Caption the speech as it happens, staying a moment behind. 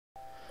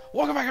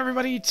Welcome back,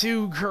 everybody,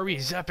 to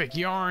Kirby's Epic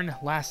Yarn.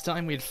 Last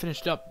time we had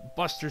finished up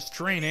Buster's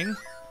training,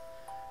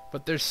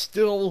 but there's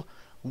still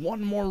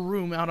one more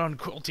room out on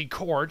Quilty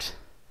Court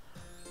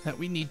that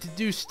we need to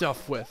do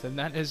stuff with, and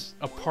that is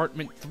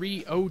Apartment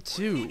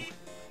 302.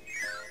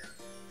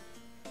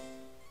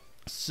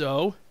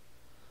 So,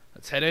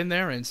 let's head in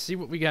there and see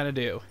what we gotta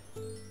do.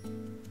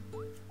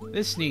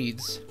 This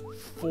needs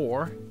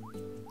 4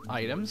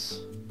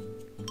 items.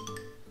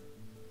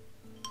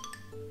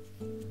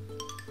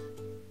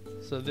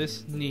 So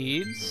this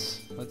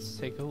needs, let's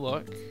take a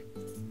look.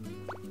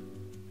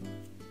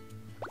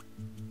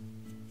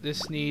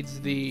 This needs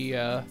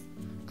the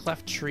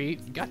cleft tree.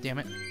 God damn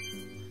it.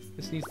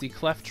 This needs the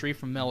cleft tree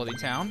from Melody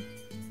Town.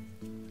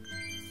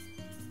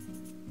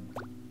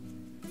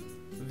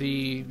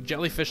 The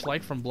jellyfish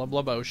light from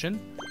Blub-Blub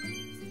Ocean.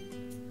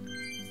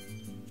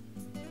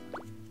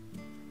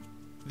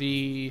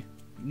 The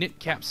knit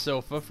cap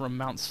sofa from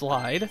Mount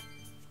Slide.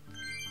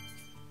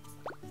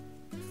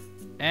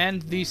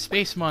 And the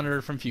space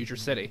monitor from Future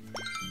City.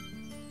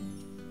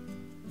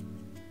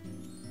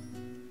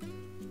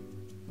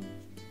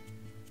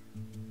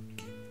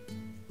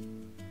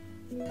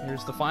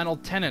 Here's the final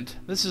tenant.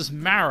 This is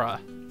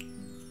Mara.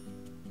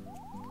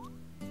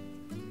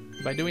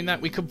 By doing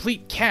that, we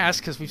complete cast,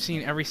 because we've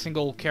seen every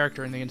single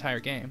character in the entire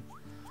game.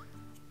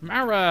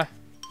 Mara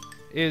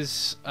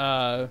is,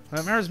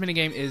 Mara's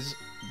minigame is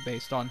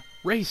based on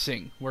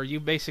racing, where you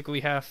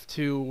basically have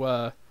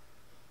to,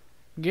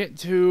 get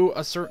to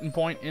a certain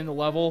point in the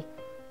level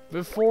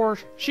before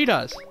she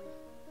does.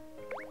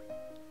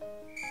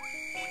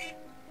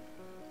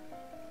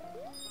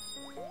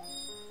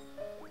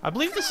 I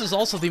believe this is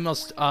also the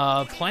most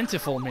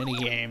plentiful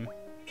minigame,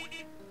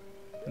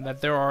 and that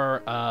there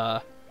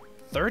are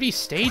 30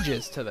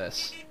 stages to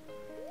this.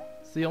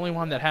 It's the only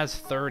one that has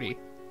 30.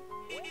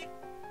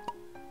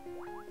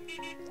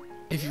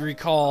 If you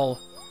recall,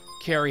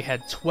 Carrie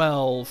had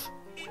 12.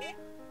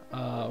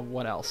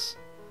 What else?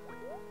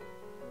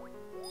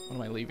 What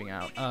am I leaving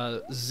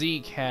out?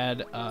 Zeke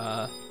had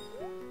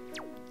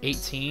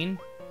 18.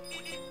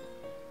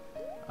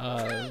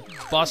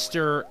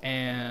 Buster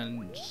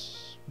and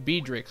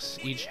Beatrix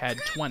each had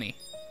 20.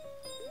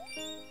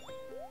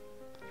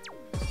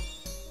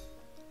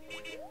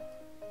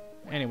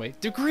 Anyway,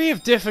 degree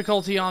of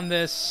difficulty on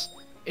this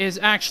is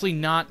actually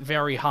not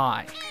very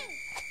high,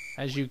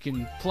 as you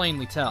can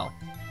plainly tell.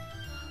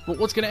 But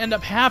what's going to end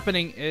up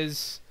happening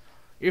is,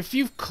 if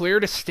you've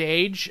cleared a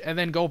stage and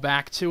then go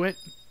back to it,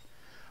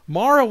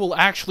 Mara will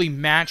actually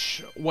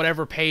match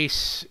whatever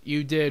pace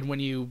you did when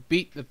you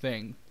beat the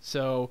thing.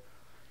 So,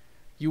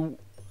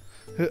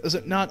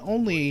 not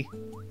only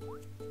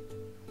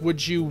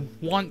would you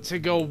want to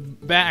go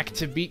back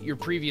to beat your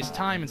previous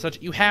time and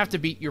such, you have to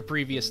beat your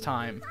previous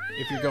time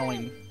if you're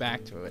going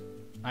back to it.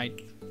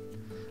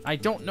 I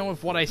don't know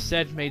if what I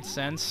said made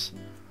sense,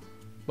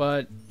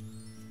 but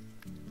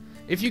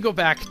if you go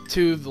back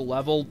to the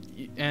level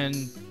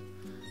and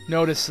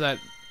notice that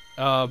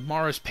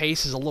Mara's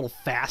pace is a little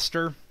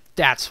faster,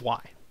 that's why.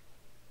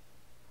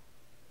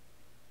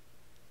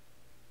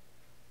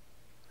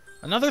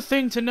 Another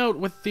thing to note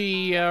with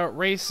the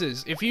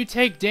races, if you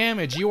take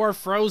damage, you are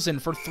frozen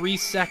for 3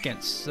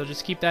 seconds, so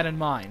just keep that in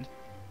mind.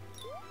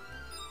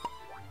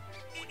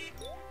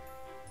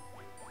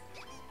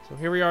 So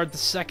here we are at the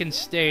second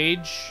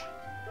stage,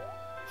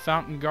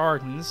 Fountain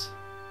Gardens.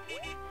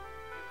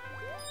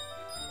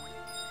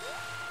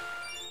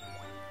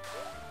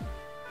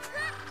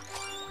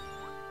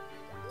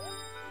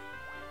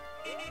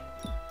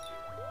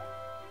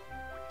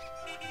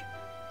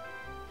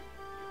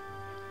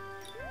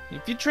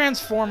 If you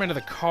transform into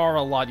the car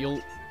a lot,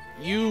 you'll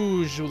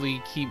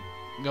usually keep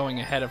going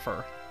ahead of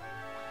her.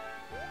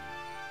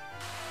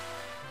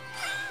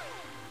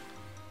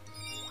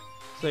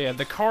 So yeah,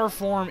 the car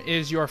form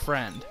is your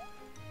friend.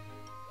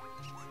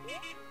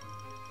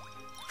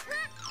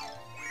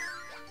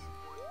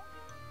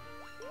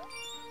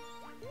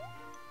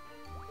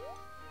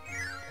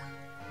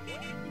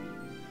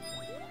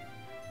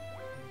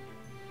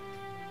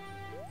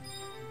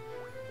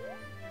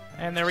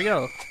 And there we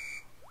go.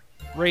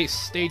 Race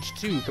stage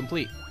 2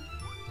 complete.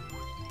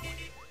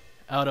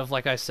 Out of,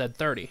 like I said,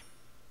 30.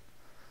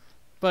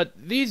 But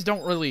these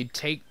don't really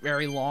take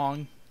very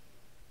long.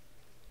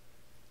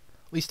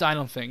 At least I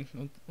don't think.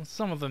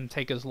 Some of them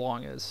take as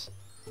long as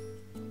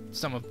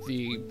some of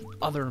the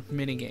other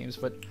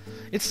minigames, but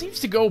it seems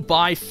to go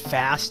by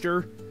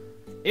faster,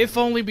 if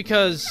only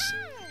because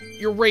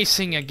you're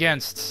racing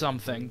against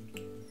something.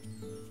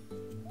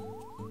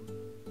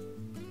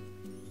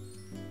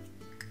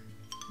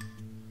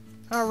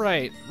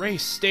 Alright,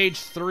 race stage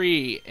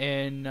 3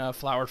 in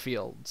Flower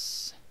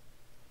Fields.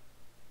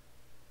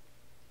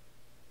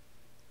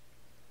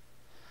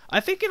 I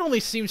think it only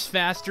seems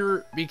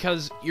faster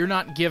because you're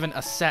not given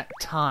a set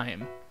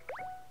time.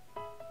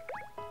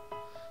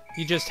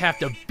 You just have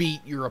to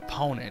beat your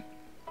opponent.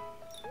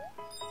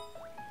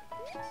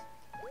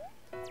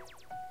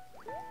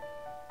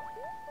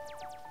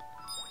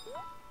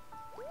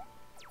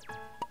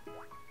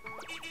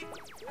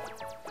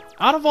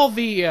 Out of all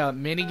the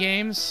mini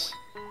games,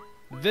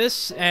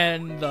 This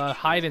and the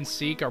hide and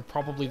seek are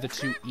probably the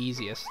two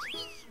easiest.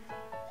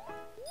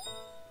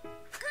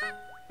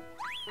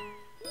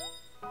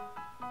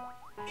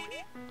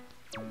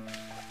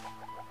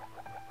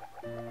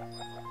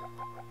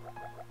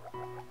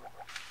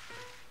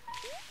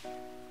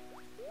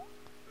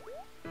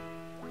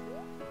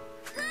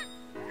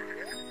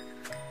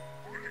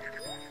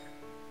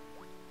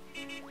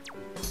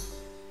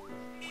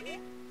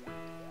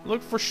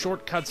 Look for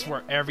shortcuts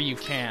wherever you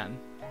can.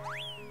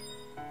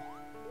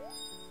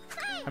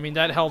 I mean,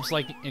 that helps,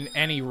 like, in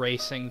any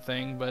racing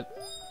thing, but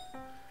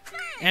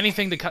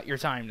anything to cut your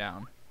time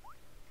down.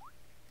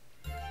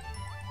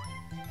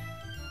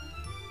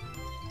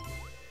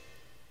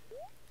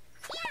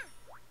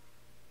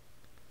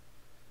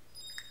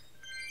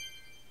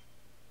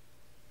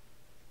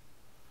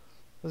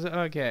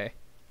 Okay.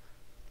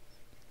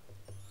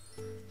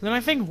 Then I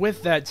think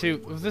with that,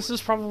 too, this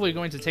is probably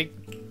going to take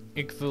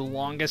like, the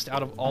longest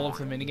out of all of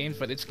the minigames,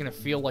 but it's going to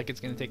feel like it's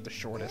going to take the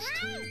shortest.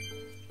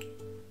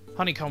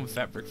 Honeycomb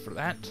fabric for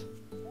that.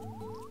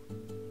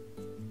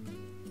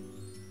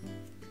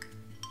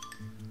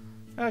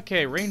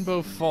 Okay,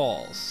 Rainbow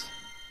Falls.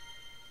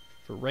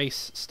 For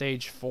race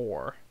stage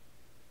 4.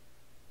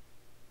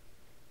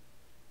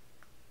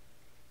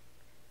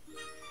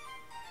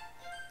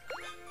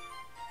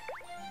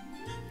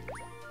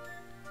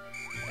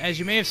 As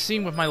you may have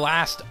seen with my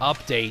last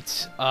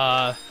update,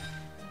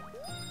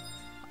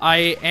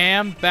 I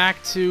am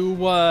back to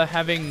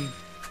having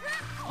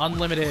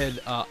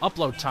unlimited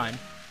upload time.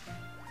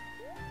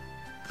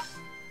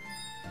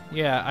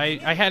 Yeah,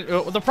 I had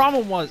the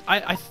problem was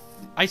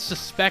I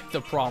suspect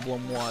the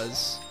problem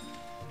was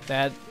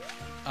that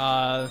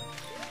the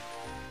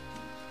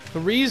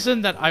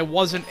reason that I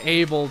wasn't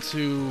able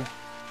to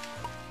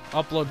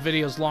upload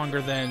videos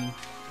longer than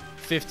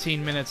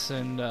 15 minutes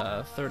and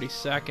 30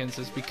 seconds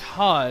is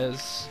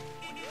because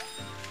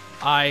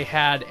I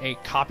had a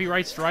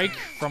copyright strike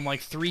from like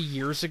 3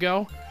 years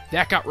ago.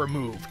 That got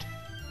removed.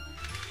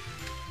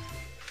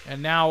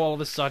 And now all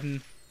of a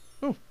sudden,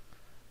 ooh,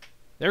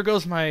 there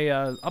goes my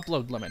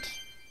upload limit.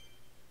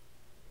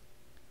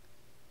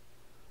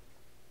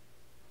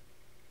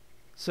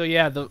 So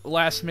yeah, the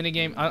last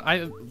minigame,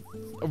 I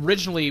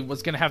originally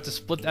was going to have to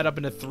split that up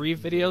into 3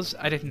 videos.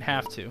 I didn't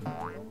have to.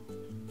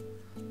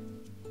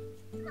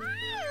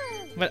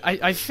 But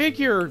I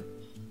figure,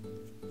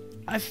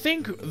 I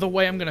think the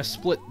way I'm going to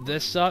split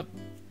this up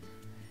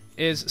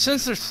is,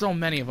 since there's so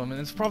many of them, and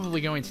it's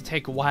probably going to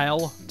take a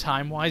while,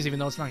 time-wise, even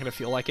though it's not going to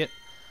feel like it,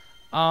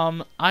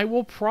 I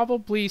will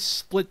probably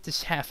split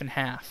this half and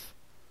half.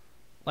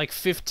 Like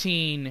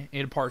 15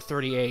 in part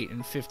 38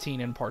 and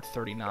 15 in part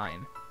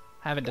 39.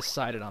 Haven't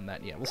decided on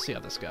that yet. We'll see how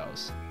this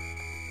goes.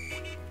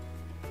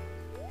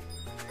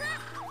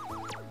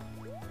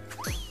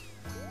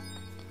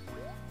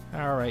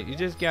 Alright, you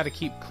just gotta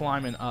keep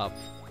climbing up.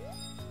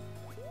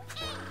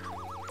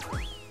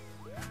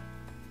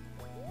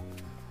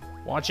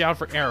 Watch out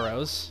for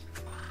arrows.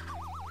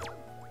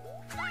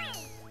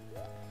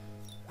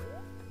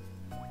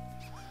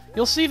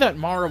 You'll see that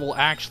Mara will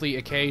actually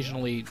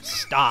occasionally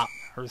stop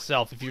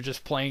herself if you're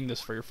just playing this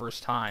for your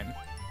first time.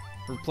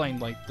 Or playing,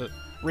 like, the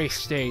race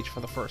stage for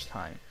the first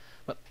time.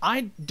 But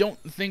I don't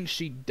think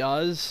she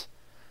does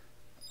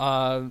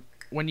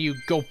when you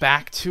go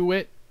back to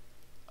it,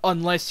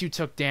 unless you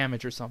took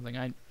damage or something.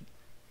 I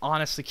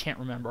honestly can't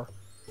remember.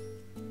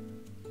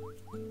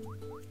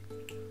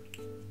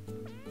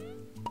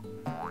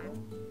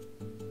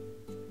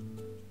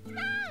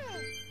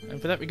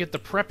 And for that we get the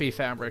preppy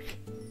fabric.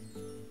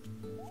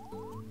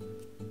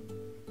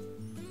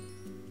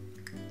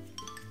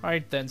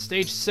 Alright then,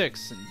 stage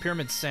 6 in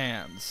Pyramid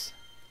Sands.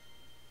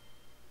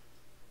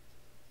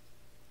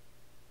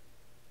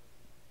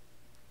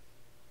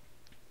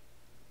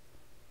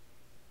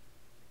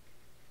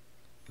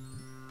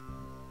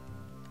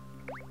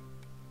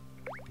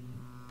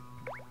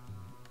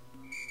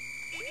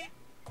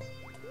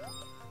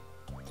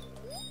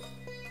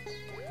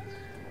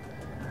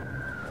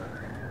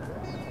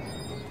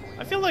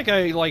 I feel like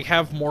I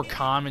have more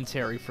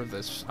commentary for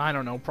this. I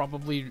don't know,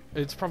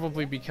 it's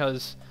probably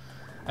because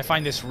I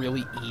find this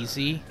really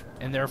easy,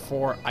 and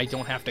therefore I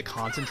don't have to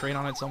concentrate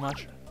on it so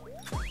much.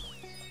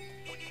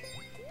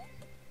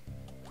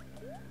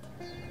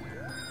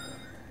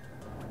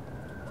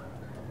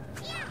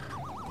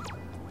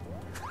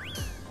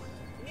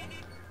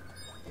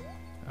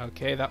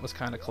 Okay, that was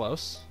kind of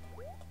close.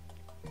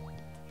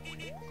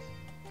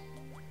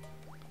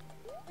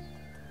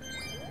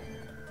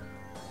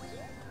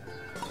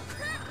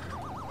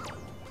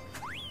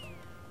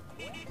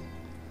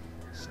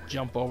 Let's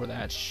jump over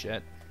that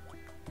shit.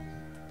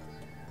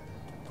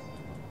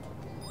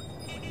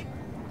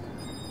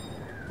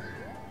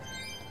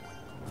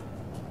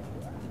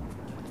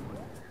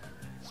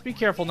 Just be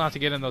careful not to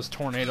get in those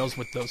tornadoes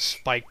with those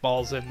spike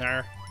balls in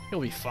there.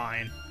 You'll be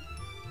fine.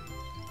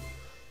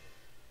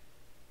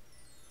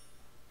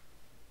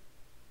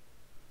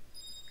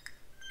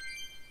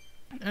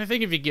 And I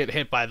think if you get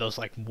hit by those,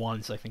 like,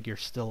 once, I think you're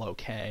still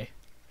okay.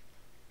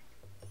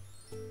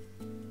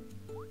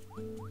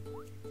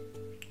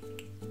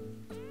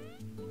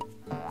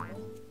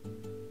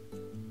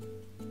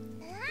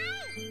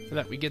 For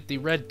that we get the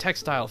red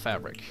textile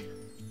fabric.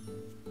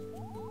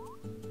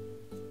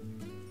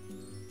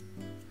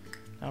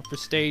 Now for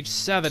stage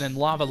 7 and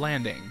lava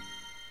landing.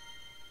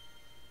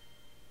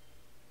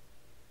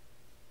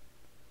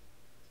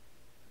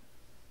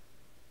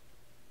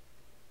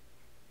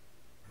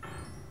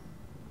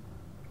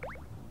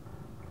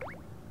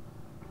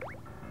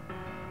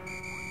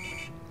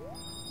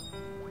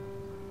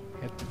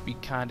 Have to be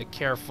kind of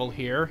careful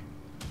here,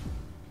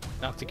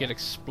 not to get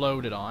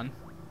exploded on.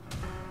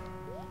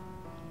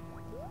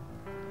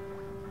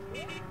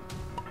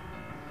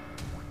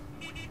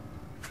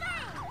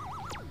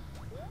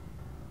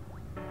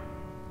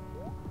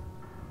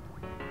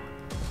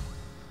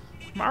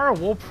 Mara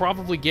will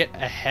probably get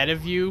ahead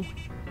of you,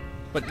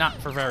 but not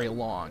for very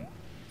long.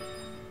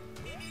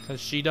 Because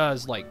she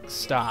does, like,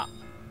 stop.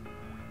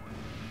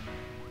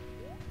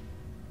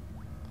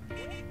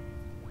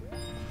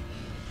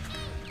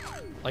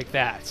 Like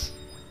that.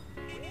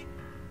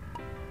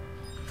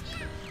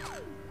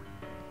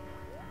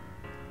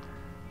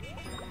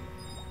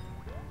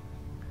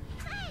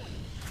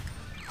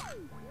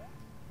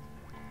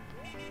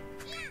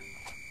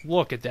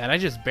 Look at that, I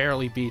just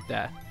barely beat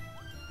that.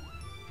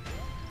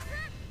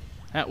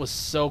 That was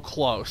so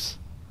close.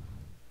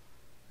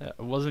 It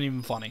wasn't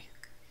even funny.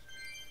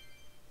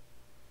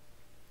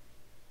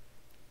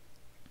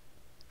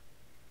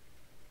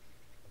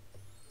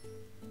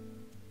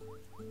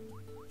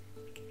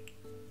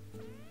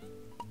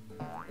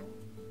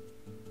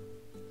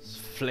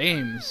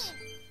 Flames.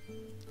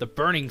 The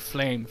burning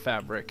flame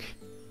fabric.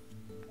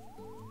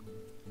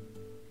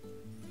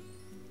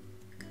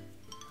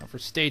 Now for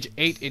stage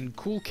 8 in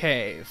Cool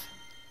Cave.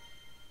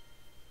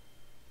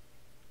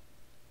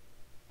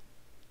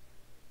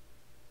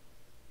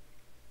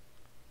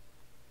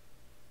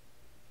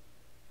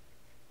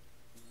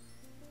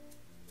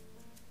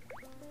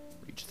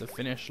 Reach the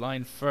finish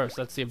line first.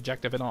 That's the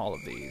objective in all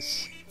of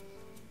these.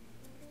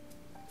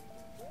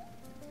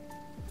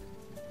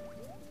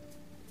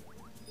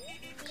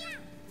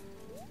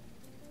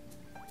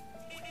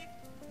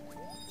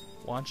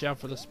 Watch out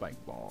for the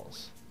spike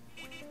balls.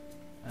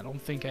 I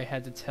don't think I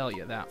had to tell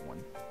you that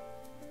one.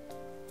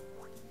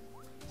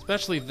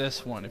 Especially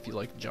this one if you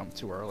like jump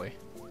too early.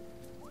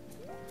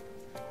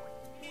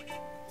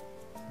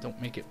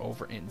 Don't make it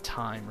over in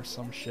time or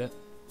some shit.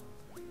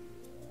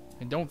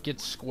 And don't get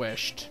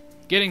squished.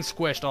 Getting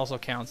squished also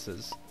counts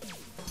as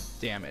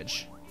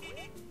damage.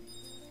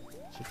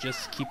 So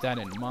just keep that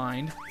in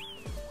mind.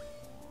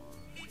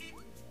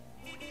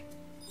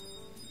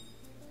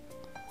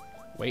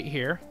 Wait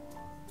here.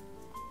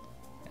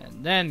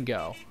 And then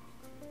go.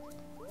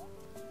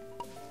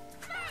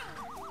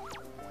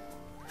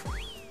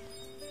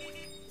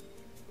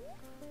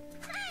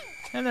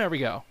 And there we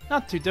go.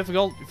 Not too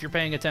difficult if you're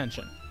paying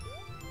attention.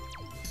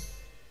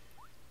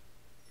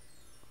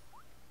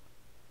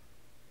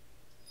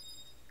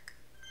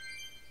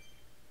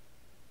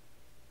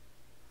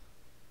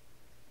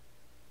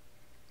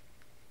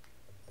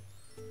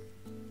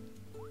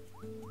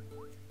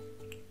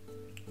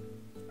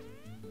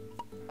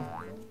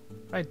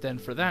 Right then,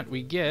 for that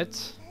we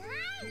get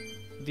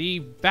the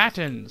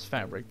Battens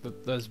fabric,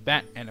 those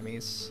bat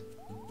enemies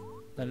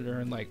that are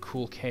in like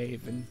Cool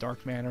Cave and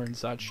Dark Manor and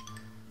such.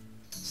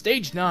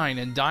 Stage 9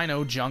 in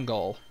Dino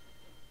Jungle.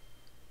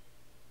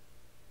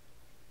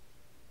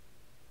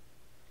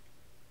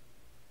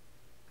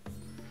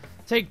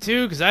 Take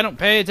 2, because I don't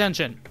pay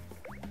attention.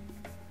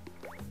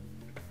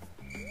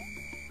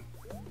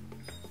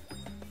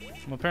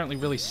 I'm apparently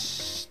really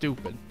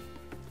stupid.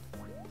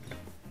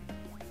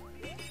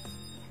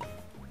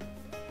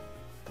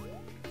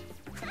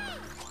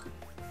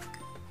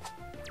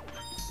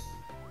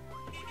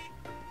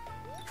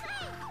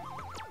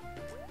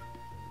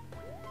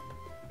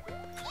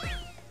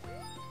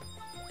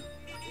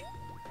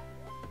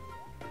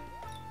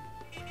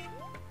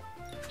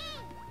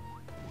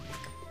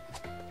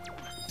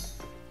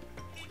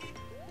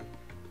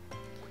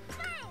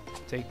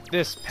 Take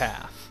this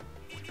path.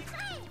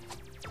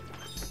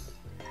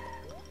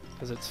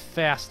 Because it's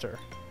faster.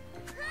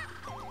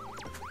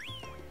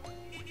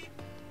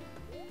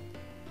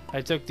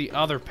 I took the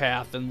other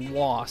path and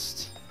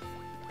lost.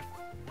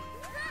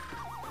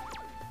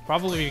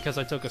 Probably because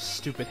I took a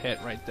stupid hit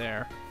right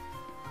there.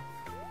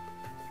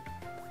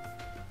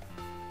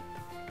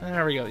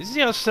 There we go. You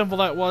see how simple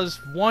that was?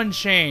 One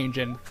change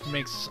and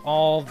makes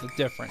all the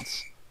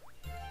difference.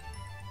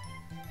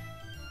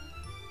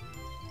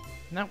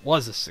 And that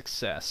was a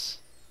success.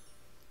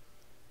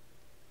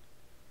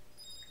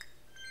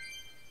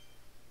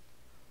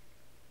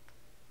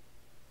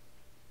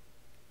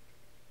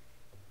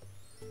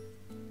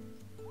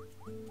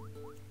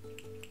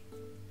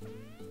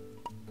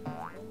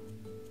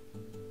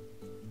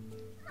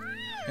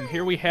 And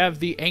here we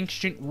have the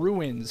Ancient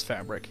Ruins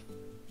fabric.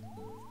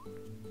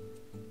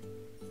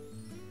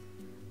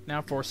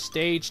 Now for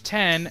stage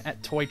 10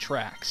 at Toy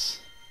Tracks.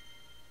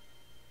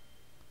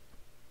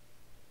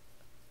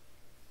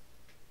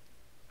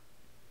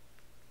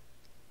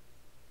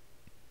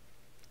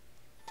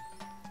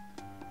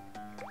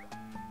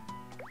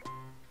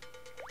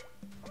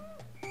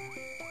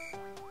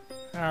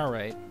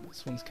 Alright,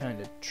 this one's kind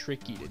of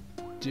tricky to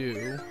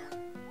do.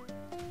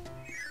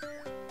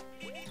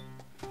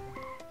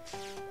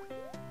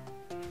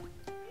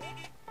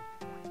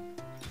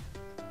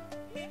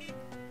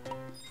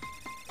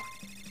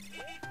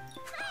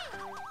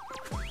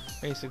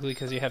 Basically,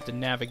 because you have to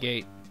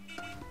navigate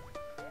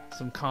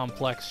some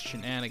complex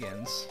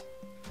shenanigans.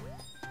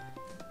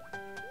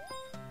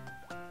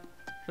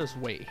 Just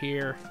wait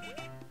here.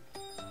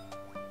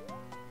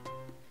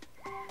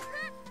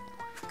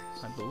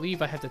 I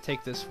believe I have to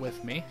take this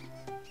with me.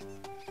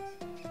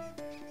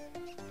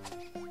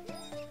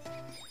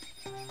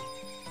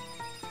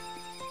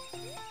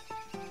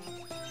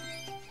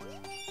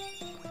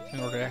 In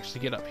order to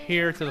actually get up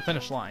here to the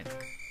finish line.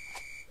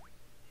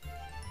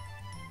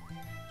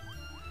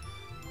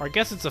 Or I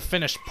guess it's a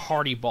finished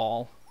party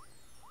ball.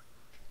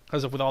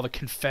 Because of with all the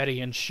confetti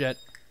and shit.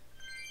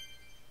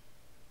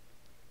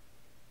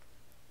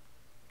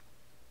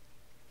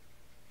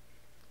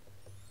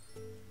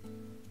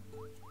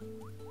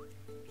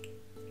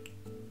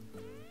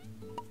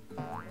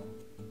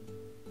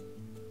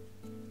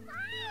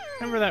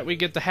 Remember that we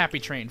get the Happy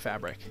Train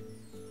fabric.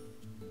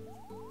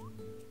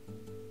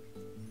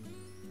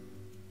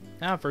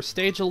 Now for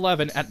stage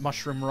 11 at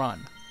Mushroom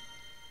Run.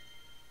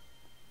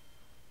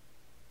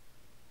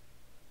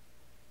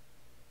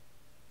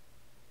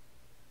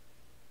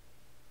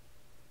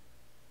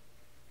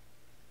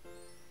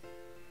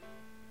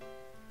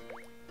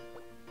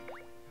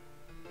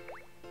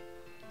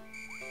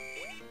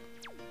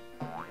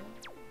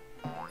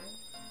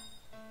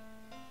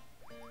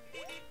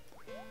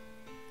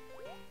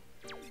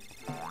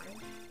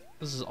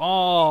 This is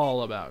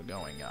all about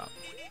going up.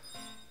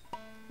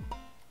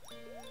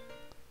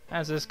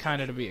 As is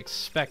kind of to be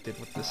expected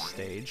with this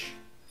stage.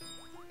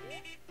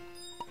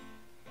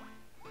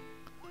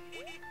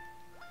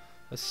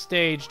 A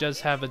stage does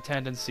have a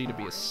tendency to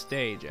be a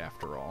stage,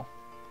 after all.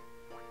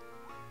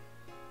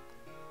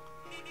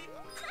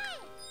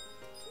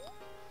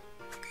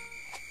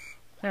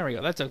 There we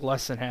go, that took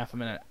less than half a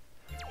minute.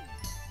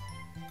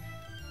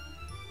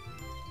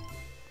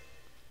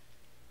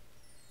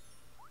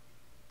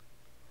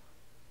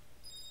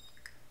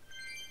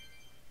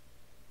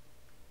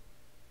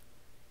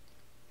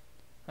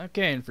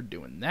 Okay, and for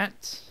doing that,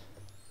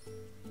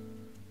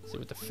 let's see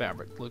what the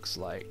fabric looks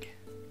like.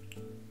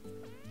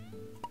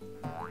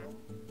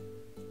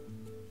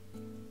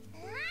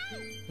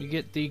 We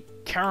get the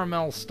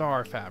Caramel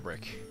Star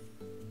fabric.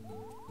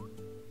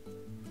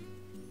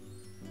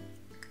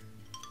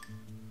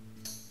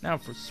 Now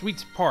for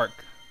Sweets Park,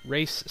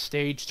 race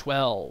stage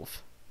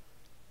 12.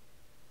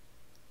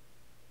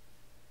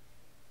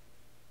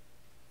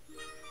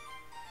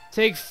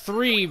 Take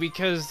 3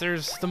 because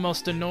there's the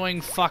most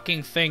annoying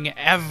fucking thing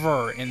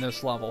ever in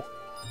this level.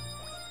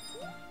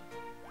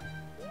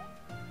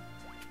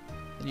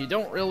 And you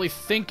don't really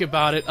think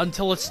about it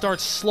until it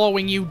starts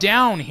slowing you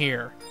down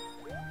here.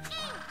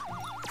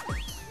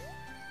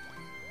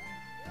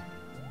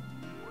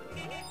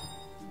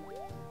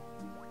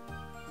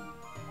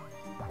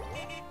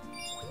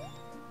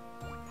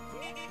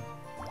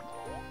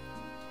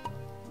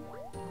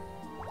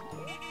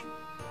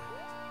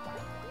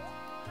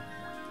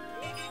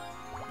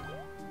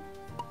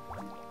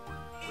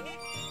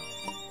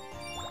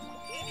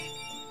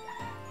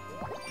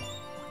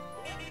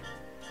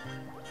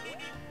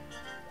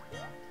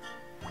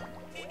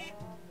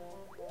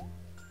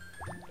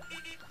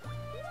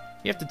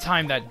 You have to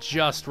time that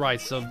just right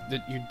so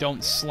that you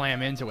don't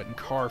slam into it in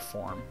car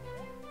form.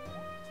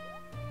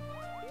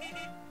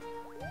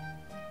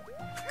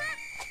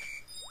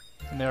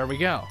 And there we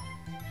go.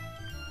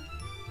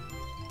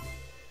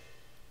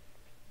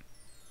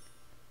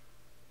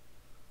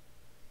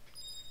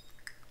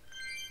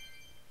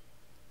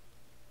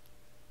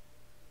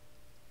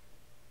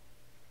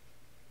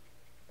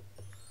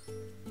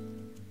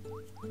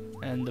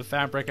 And the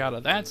fabric out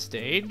of that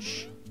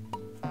stage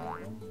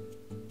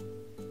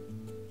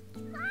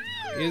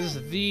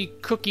is the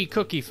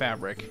cookie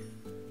fabric.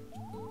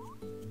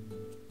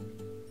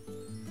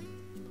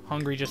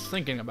 Hungry just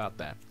thinking about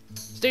that.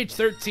 Stage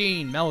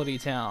 13, Melody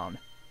Town.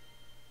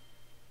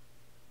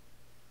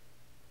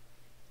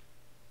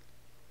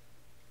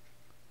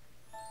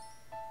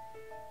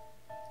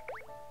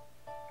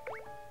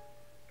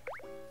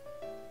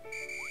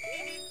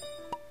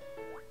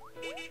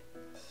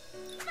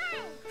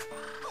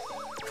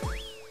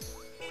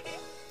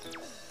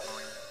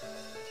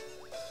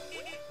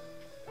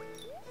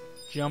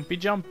 Jumpy,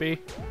 jumpy.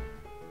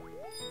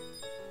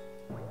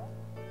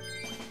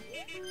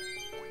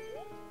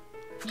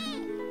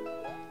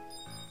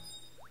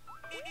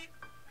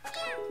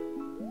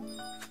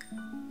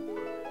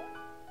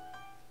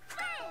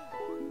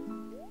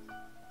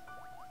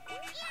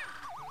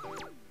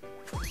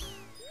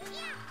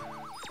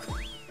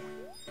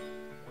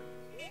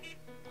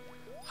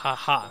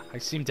 Haha, I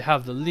seem to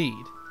have the lead.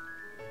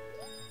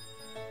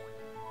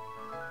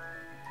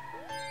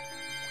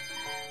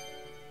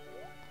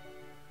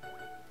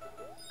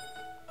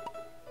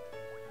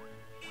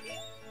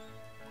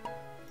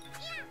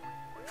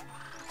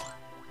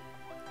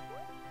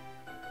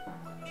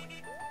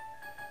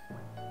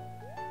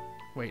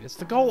 Wait, is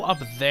the goal up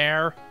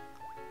there?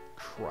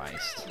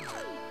 Christ.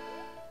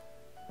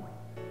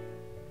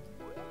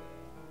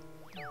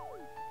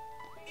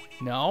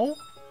 No?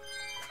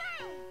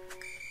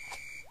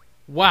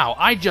 Wow,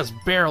 I just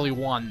barely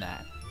won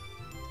that.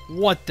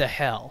 What the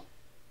hell?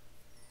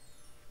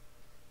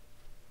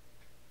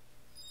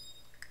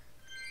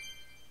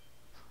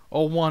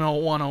 Oh,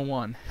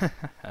 10101.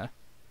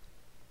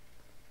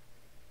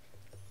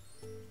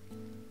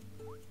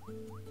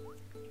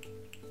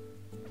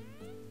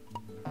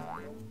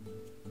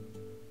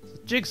 It's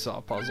a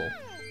jigsaw puzzle.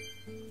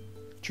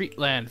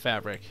 Treatland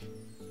fabric.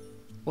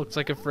 Looks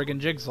like a friggin'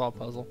 jigsaw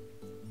puzzle.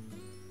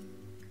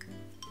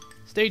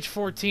 Stage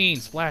 14,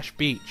 Splash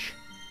Beach.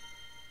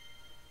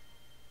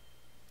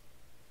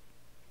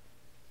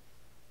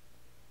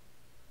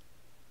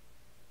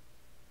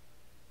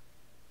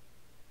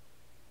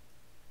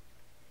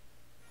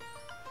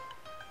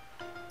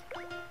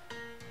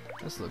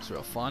 This looks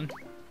real fun.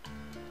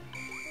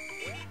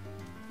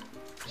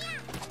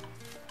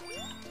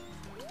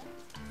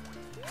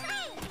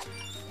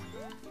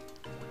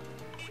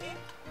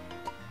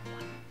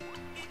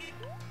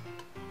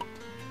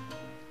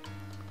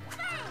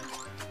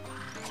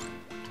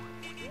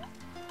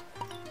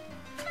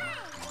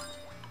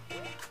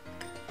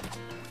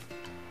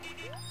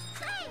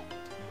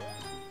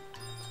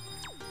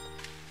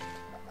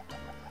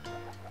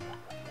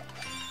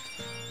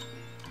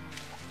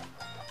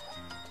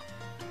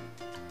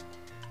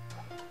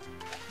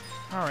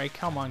 Alright,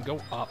 come on, go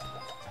up.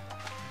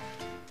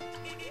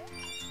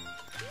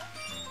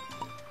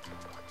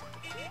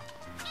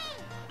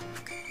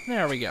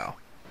 There we go.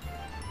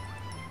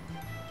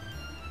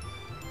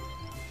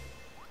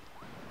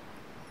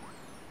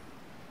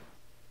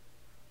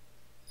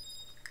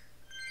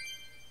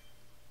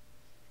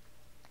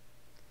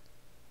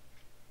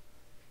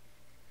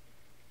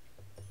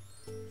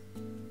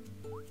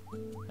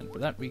 And for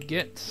that we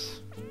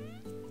get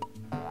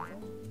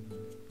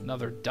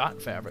another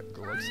dot fabric, it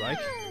looks like.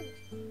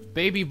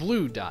 Baby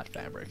blue dot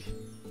fabric.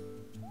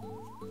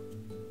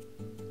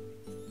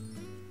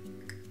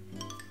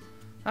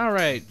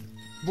 Alright,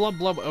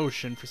 Blub-Blub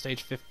Ocean for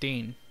stage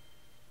 15.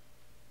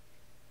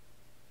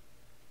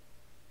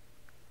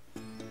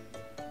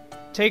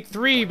 Take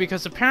 3,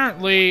 because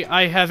apparently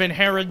I have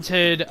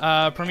inherited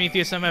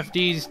Prometheus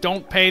MFD's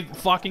don't pay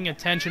fucking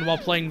attention while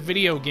playing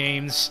video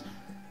games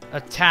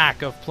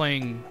attack of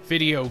playing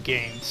video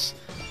games.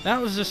 That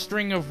was a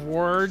string of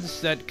words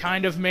that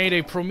kind of made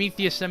a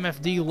Prometheus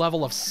MFD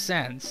level of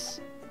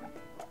sense.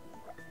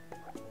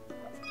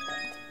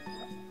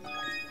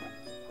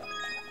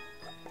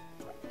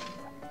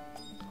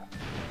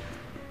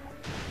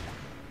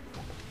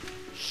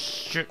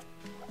 Shit.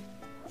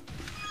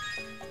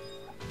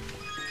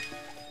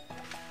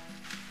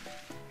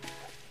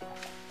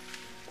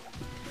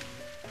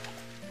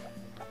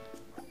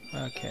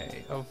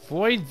 Okay,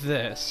 avoid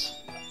this.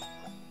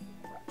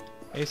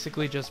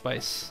 Basically just by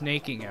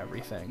snaking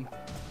everything.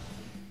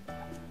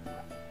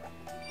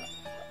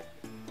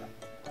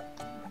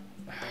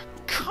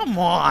 Come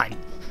on!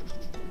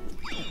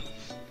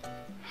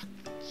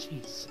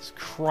 Jesus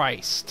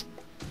Christ.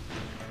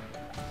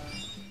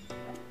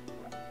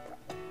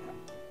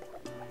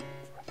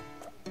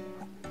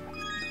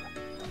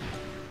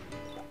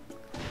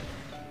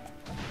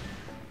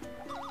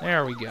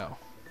 There we go.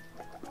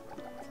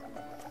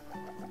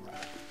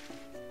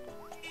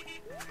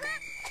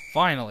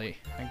 Finally,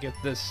 I get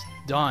this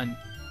done.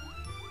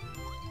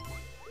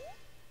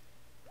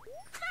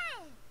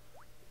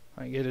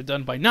 I get it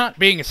done by not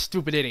being a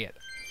stupid idiot.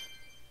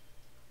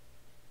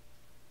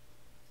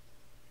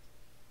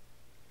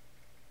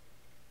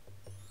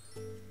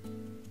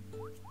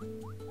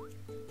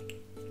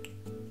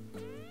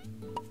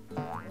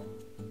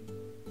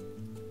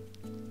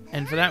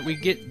 And for that we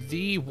get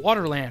the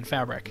Waterland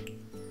fabric.